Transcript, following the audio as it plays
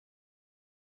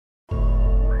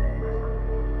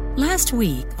Last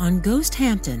week on Ghost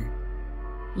Hampton,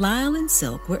 Lyle and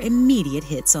Silk were immediate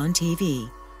hits on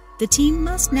TV. The team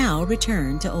must now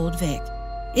return to Old Vic.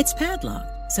 It's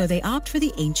padlocked, so they opt for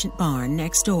the ancient barn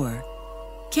next door.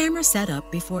 Camera set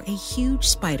up before a huge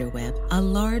spiderweb a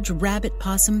large rabbit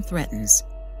possum threatens.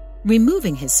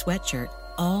 Removing his sweatshirt,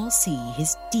 all see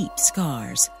his deep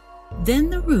scars. Then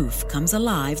the roof comes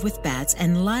alive with bats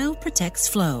and Lyle protects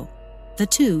Flo. The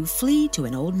two flee to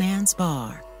an old man's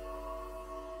bar.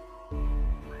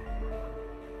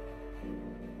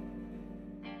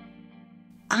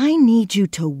 I need you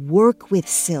to work with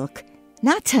Silk,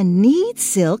 not to need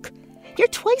Silk. You're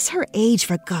twice her age,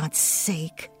 for God's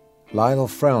sake. Lyle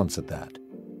frowns at that,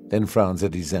 then frowns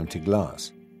at his empty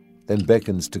glass, then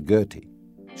beckons to Gertie.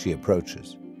 She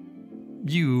approaches.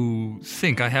 You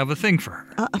think I have a thing for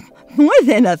her? More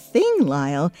than a thing,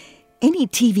 Lyle. Any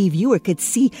TV viewer could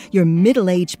see your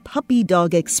middle-aged puppy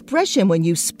dog expression when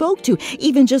you spoke to,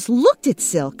 even just looked at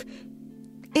Silk.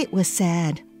 It was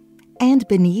sad, and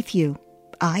beneath you,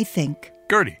 I think.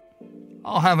 Gertie,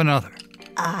 I'll have another.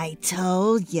 I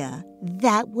told ya,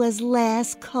 that was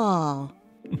last call.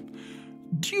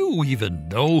 Do you even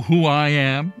know who I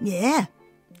am? Yeah,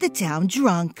 the town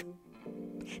drunk.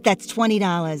 That's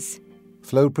 $20.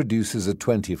 Flo produces a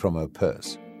 20 from her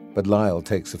purse, but Lyle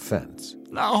takes offense.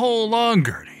 Now hold on,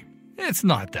 Gertie. It's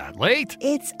not that late.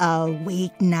 It's a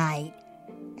weeknight,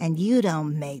 and you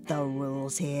don't make the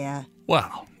rules here.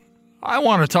 Well, I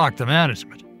want to talk to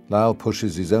management. Lyle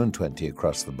pushes his own 20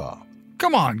 across the bar.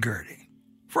 Come on, Gertie.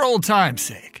 For old time's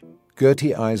sake.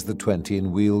 Gertie eyes the 20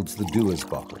 and wields the doer's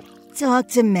bottle. Talk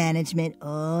to management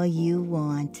all you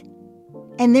want.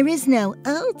 And there is no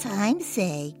old time's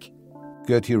sake.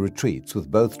 Gertie retreats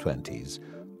with both 20s.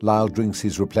 Lyle drinks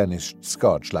his replenished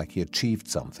scotch like he achieved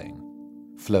something.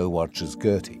 Flo watches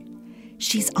Gertie.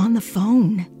 She's on the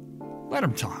phone. Let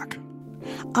him talk.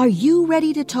 Are you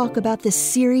ready to talk about the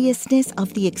seriousness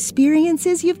of the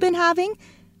experiences you've been having?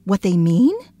 What they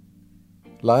mean?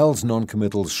 Lyle's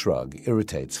noncommittal shrug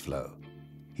irritates Flo.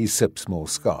 He sips more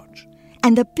scotch.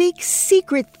 And the big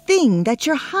secret thing that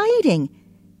you're hiding.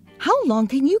 How long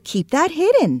can you keep that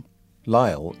hidden?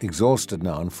 Lyle, exhausted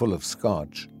now and full of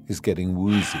scotch, is getting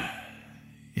woozy.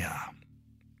 Yeah.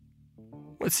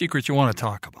 What secret you want to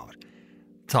talk about?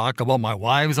 Talk about my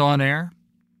wives on air?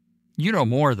 You know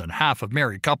more than half of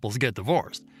married couples get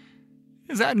divorced.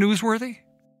 Is that newsworthy?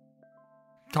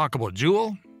 Talk about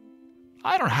Jewel?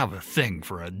 I don't have a thing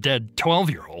for a dead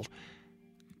 12-year-old.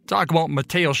 Talk about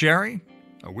Matteo Sherry?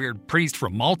 A weird priest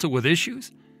from Malta with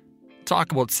issues?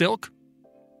 Talk about Silk?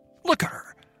 Look at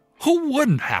her. Who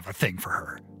wouldn't have a thing for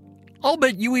her? I'll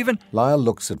bet you even... Lyle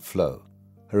looks at Flo.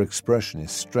 Her expression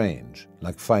is strange,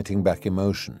 like fighting back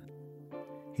emotion.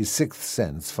 His sixth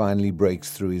sense finally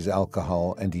breaks through his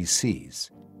alcohol and he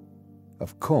sees.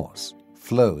 Of course,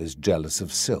 Flo is jealous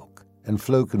of Silk, and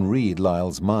Flo can read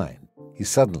Lyle's mind. He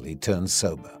suddenly turns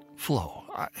sober. Flo,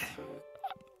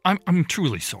 I'm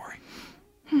truly sorry.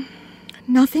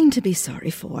 Nothing to be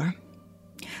sorry for.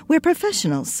 We're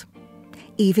professionals.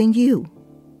 Even you.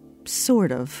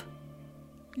 Sort of.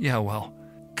 Yeah, well,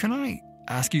 can I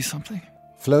ask you something?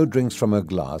 Flo drinks from her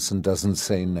glass and doesn't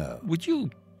say no. Would you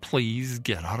please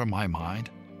get out of my mind?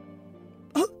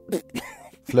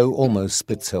 Flo almost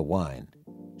spits her wine.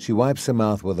 She wipes her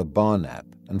mouth with a bar nap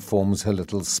and forms her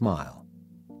little smile.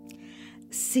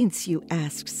 Since you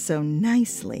asked so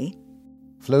nicely...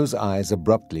 Flo's eyes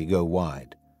abruptly go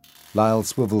wide. Lyle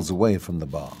swivels away from the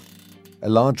bar. A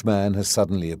large man has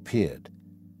suddenly appeared.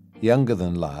 Younger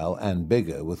than Lyle and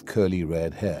bigger with curly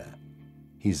red hair.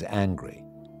 He's angry.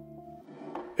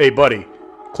 Hey, buddy.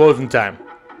 Closing time.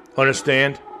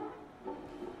 Understand?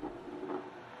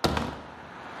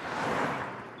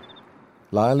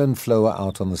 Lyle and Flo are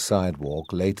out on the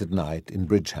sidewalk late at night in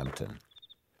Bridgehampton.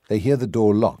 They hear the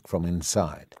door lock from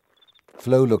inside.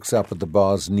 Flo looks up at the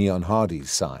bar's Neon Hardy's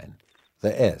sign.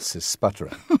 The S is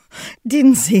sputtering.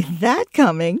 Didn't see that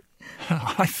coming.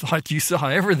 I thought you saw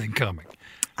everything coming.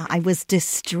 I was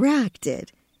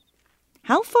distracted.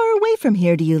 How far away from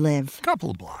here do you live?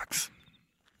 Couple of blocks.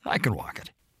 I can walk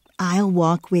it. I'll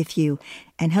walk with you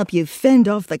and help you fend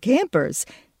off the campers.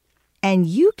 And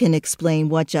you can explain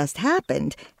what just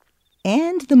happened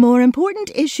and the more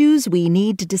important issues we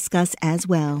need to discuss as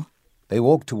well. They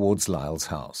walk towards Lyle's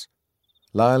house.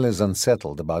 Lyle is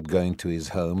unsettled about going to his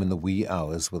home in the wee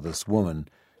hours with this woman,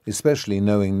 especially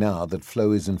knowing now that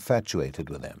Flo is infatuated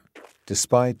with him,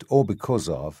 despite or because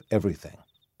of everything.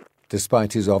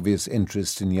 Despite his obvious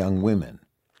interest in young women,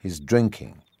 his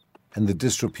drinking, and the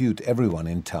disrepute everyone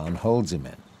in town holds him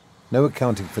in. No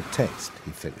accounting for taste,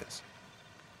 he figures.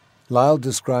 Lyle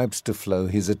describes to Flo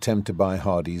his attempt to buy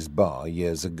Hardy's bar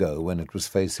years ago when it was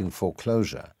facing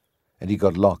foreclosure, and he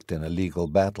got locked in a legal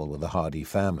battle with the Hardy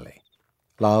family.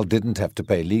 Lyle didn't have to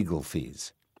pay legal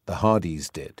fees. The Hardys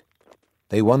did.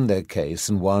 They won their case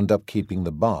and wound up keeping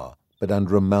the bar, but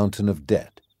under a mountain of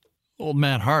debt. Old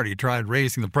man Hardy tried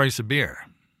raising the price of beer.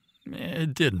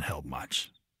 It didn't help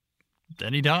much.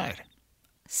 Then he died.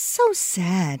 So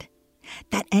sad.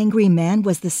 That angry man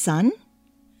was the son?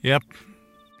 Yep.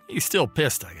 He's still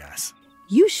pissed, I guess.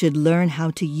 You should learn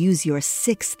how to use your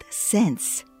sixth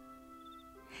sense.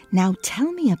 Now tell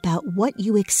me about what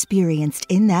you experienced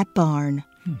in that barn.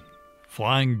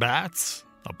 Flying bats,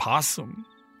 a possum,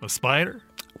 a spider.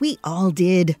 We all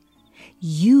did.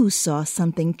 You saw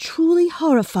something truly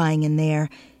horrifying in there.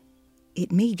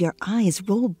 It made your eyes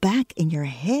roll back in your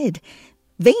head.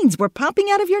 Veins were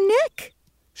popping out of your neck.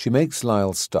 She makes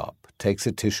Lyle stop, takes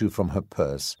a tissue from her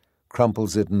purse,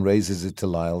 crumples it and raises it to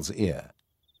Lyle's ear.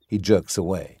 He jerks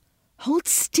away. Hold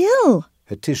still.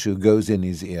 Her tissue goes in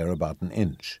his ear about an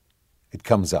inch. It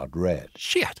comes out red.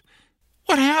 Shit!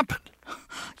 What happened?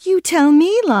 You tell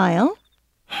me, Lyle.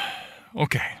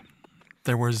 Okay.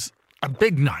 There was a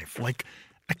big knife, like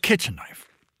a kitchen knife,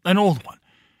 an old one,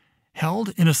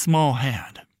 held in a small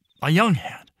hand, a young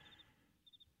hand.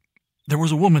 There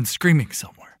was a woman screaming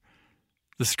somewhere.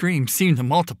 The scream seemed to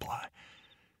multiply.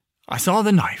 I saw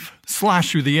the knife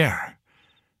slash through the air.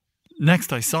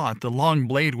 Next I saw it, the long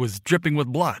blade was dripping with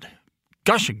blood,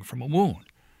 gushing from a wound.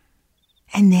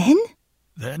 And then?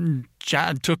 Then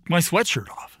Chad took my sweatshirt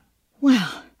off.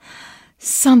 Well,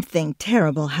 something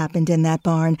terrible happened in that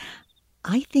barn.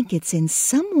 I think it's in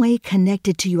some way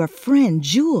connected to your friend,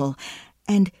 Jewel,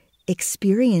 and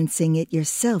experiencing it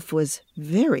yourself was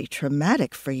very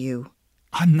traumatic for you.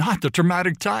 I'm not the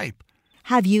traumatic type.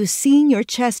 Have you seen your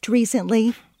chest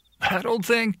recently? That old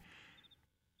thing?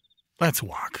 Let's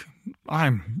walk.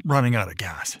 I'm running out of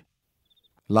gas.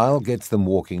 Lyle gets them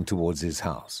walking towards his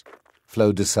house.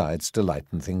 Flo decides to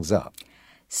lighten things up.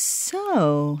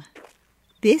 So,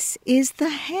 this is the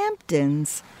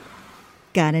Hamptons.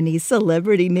 Got any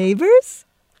celebrity neighbors?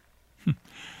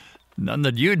 None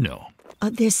that you'd know.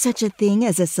 There's such a thing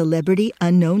as a celebrity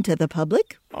unknown to the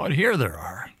public? Out here there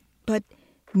are. But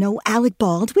no Alec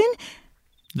Baldwin?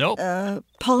 Nope.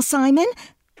 Paul Simon?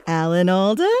 Alan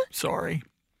Alda? Sorry.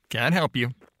 Can't help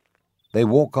you. They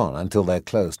walk on until they're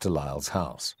close to Lyle's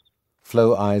house.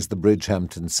 Flo eyes the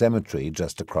Bridgehampton Cemetery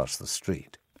just across the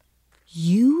street.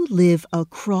 You live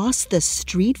across the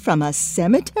street from a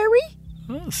cemetery?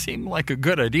 Well, seemed like a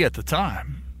good idea at the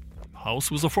time. House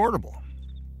was affordable.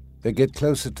 They get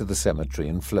closer to the cemetery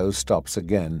and Flo stops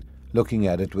again, looking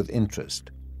at it with interest.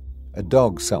 A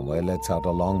dog somewhere lets out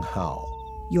a long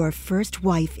howl. Your first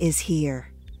wife is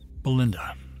here.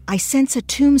 Belinda. I sense a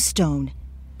tombstone.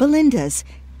 Belinda's.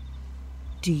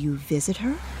 Do you visit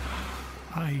her?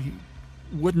 I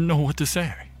wouldn't know what to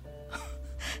say.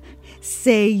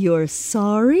 Say you're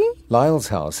sorry? Lyle's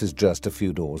house is just a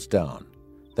few doors down.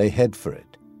 They head for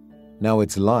it. Now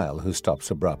it's Lyle who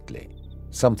stops abruptly.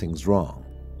 Something's wrong.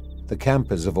 The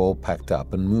campers have all packed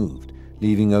up and moved,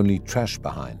 leaving only trash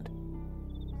behind.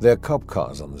 There are cop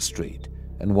cars on the street,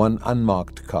 and one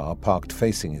unmarked car parked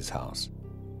facing his house.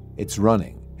 It's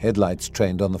running, headlights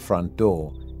trained on the front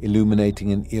door,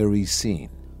 illuminating an eerie scene.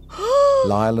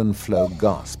 Lyle and Flo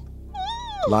gasp.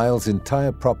 Lyle's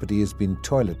entire property has been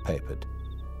toilet papered.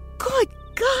 Good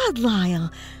God, Lyle!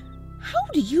 How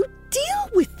do you deal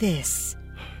with this?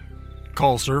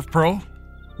 Call ServPro?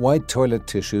 White toilet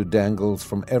tissue dangles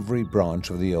from every branch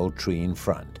of the old tree in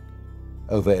front,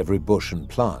 over every bush and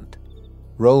plant.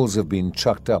 Rolls have been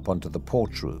chucked up onto the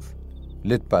porch roof.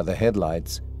 Lit by the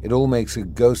headlights, it all makes a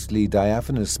ghostly,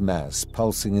 diaphanous mass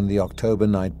pulsing in the October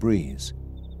night breeze.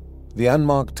 The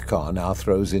unmarked car now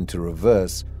throws into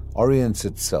reverse, orients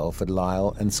itself at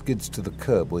Lyle, and skids to the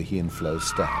curb where he and Flo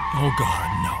stand. Oh,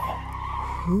 God, no.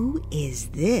 Who is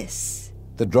this?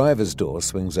 The driver's door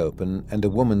swings open and a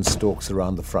woman stalks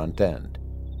around the front end.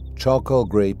 Charcoal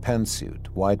grey pantsuit,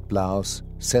 white blouse,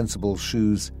 sensible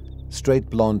shoes, straight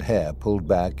blonde hair pulled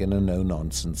back in a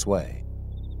no-nonsense way.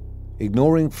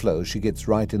 Ignoring Flo, she gets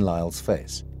right in Lyle's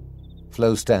face.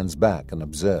 Flo stands back and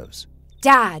observes.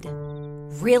 Dad,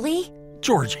 really?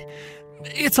 Georgie,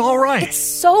 it's all right. It's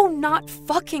so not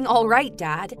fucking all right,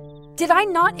 Dad. Did I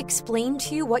not explain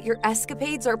to you what your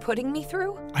escapades are putting me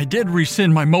through? I did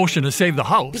rescind my motion to save the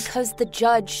house. Because the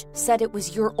judge said it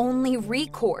was your only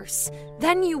recourse.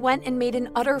 Then you went and made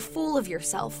an utter fool of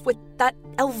yourself with that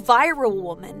Elvira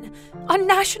woman on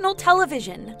national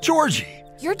television. Georgie!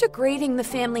 You're degrading the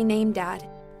family name, Dad.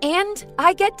 And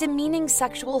I get demeaning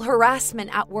sexual harassment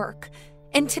at work.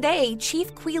 And today,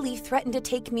 Chief Quealy threatened to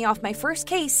take me off my first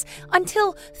case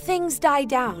until things die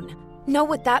down. Know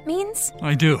what that means?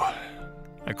 I do.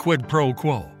 A quid pro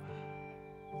quo.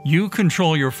 You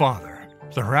control your father,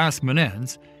 the harassment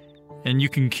ends, and you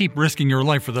can keep risking your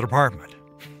life for the department.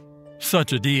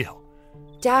 Such a deal.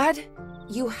 Dad,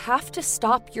 you have to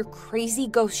stop your crazy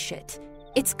ghost shit.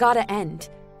 It's gotta end.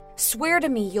 Swear to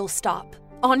me you'll stop.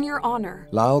 On your honor.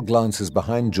 Lyle glances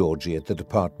behind Georgie at the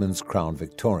department's Crown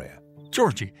Victoria.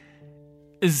 Georgie,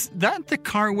 is that the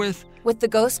car with... With the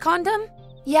ghost condom?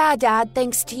 Yeah, Dad,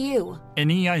 thanks to you.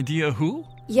 Any idea who?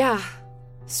 Yeah.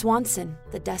 Swanson,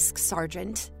 the desk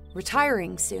sergeant.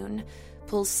 Retiring soon.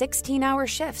 Pulls 16-hour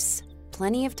shifts.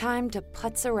 Plenty of time to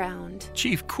putz around.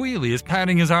 Chief Quealy is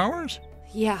padding his hours?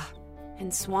 Yeah.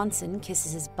 And Swanson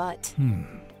kisses his butt.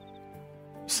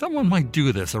 Someone might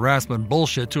do this harassment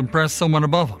bullshit to impress someone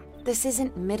above him. This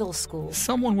isn't middle school.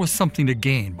 Someone with something to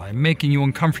gain by making you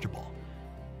uncomfortable.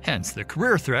 Hence the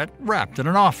career threat wrapped in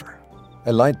an offer.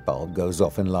 A light bulb goes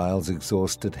off in Lyle's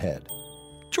exhausted head.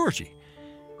 Georgie,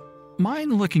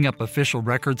 mind looking up official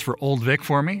records for Old Vic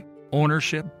for me?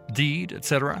 Ownership, deed,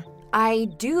 etc.? I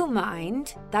do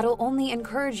mind. That'll only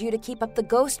encourage you to keep up the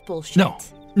ghost bullshit.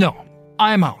 No,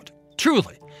 I'm out.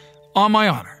 Truly. On my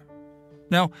honor.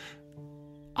 Now,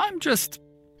 I'm just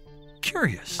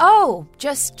curious. Oh,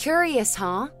 just curious,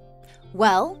 huh?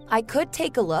 Well, I could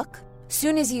take a look.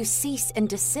 Soon as you cease and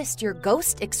desist your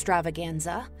ghost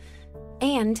extravaganza.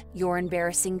 And your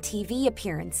embarrassing TV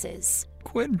appearances.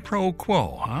 Quid pro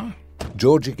quo, huh?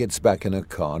 Georgie gets back in her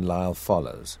car and Lyle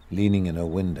follows, leaning in her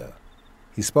window.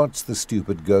 He spots the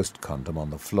stupid ghost condom on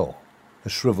the floor, a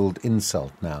shriveled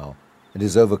insult now, and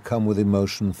is overcome with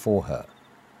emotion for her.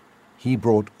 He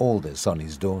brought all this on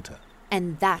his daughter.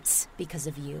 And that's because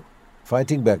of you.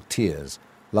 Fighting back tears,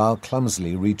 Lyle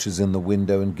clumsily reaches in the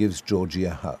window and gives Georgie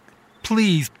a hug.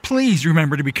 Please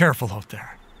remember to be careful out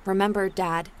there. Remember,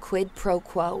 Dad, quid pro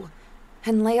quo.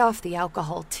 And lay off the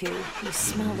alcohol, too. You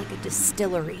smell like a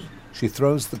distillery. She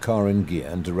throws the car in gear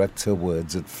and directs her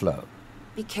words at Flo.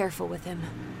 Be careful with him.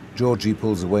 Georgie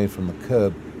pulls away from the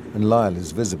curb, and Lyle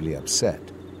is visibly upset.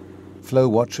 Flo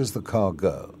watches the car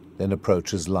go, then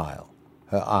approaches Lyle,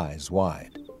 her eyes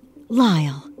wide.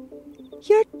 Lyle,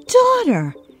 your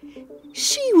daughter.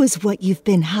 She was what you've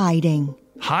been hiding.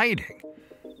 Hiding?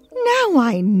 Now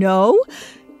I know.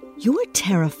 You're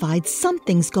terrified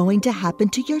something's going to happen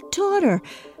to your daughter.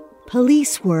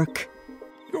 Police work.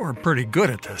 You're pretty good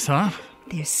at this, huh?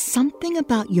 There's something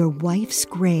about your wife's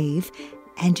grave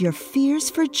and your fears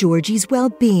for Georgie's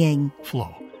well-being.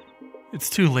 Flo, it's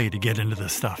too late to get into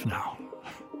this stuff now.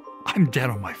 I'm dead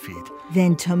on my feet.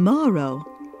 Then tomorrow,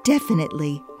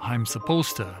 definitely. I'm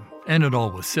supposed to end it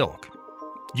all with Silk.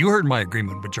 You heard my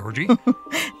agreement with Georgie.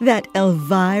 That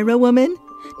Elvira woman?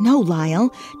 No,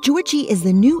 Lyle. Georgie is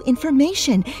the new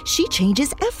information. She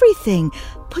changes everything.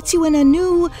 Puts you in a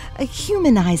new,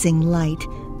 humanizing light.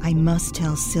 I must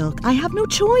tell Silk. I have no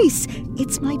choice.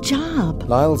 It's my job.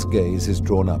 Lyle's gaze is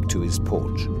drawn up to his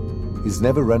porch. His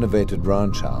never-renovated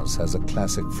ranch house has a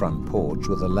classic front porch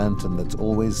with a lantern that's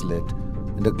always lit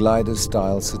and a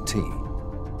glider-style settee.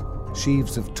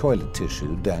 Sheaves of toilet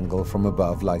tissue dangle from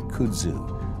above like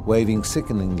kudzu, waving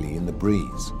sickeningly in the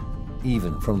breeze,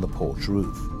 even from the porch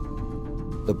roof.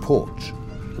 The porch,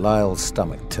 Lyle's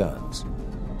stomach turns.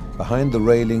 Behind the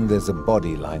railing there's a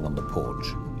body lying on the porch,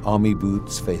 army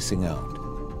boots facing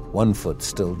out, one foot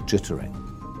still jittering.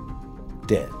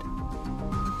 Dead.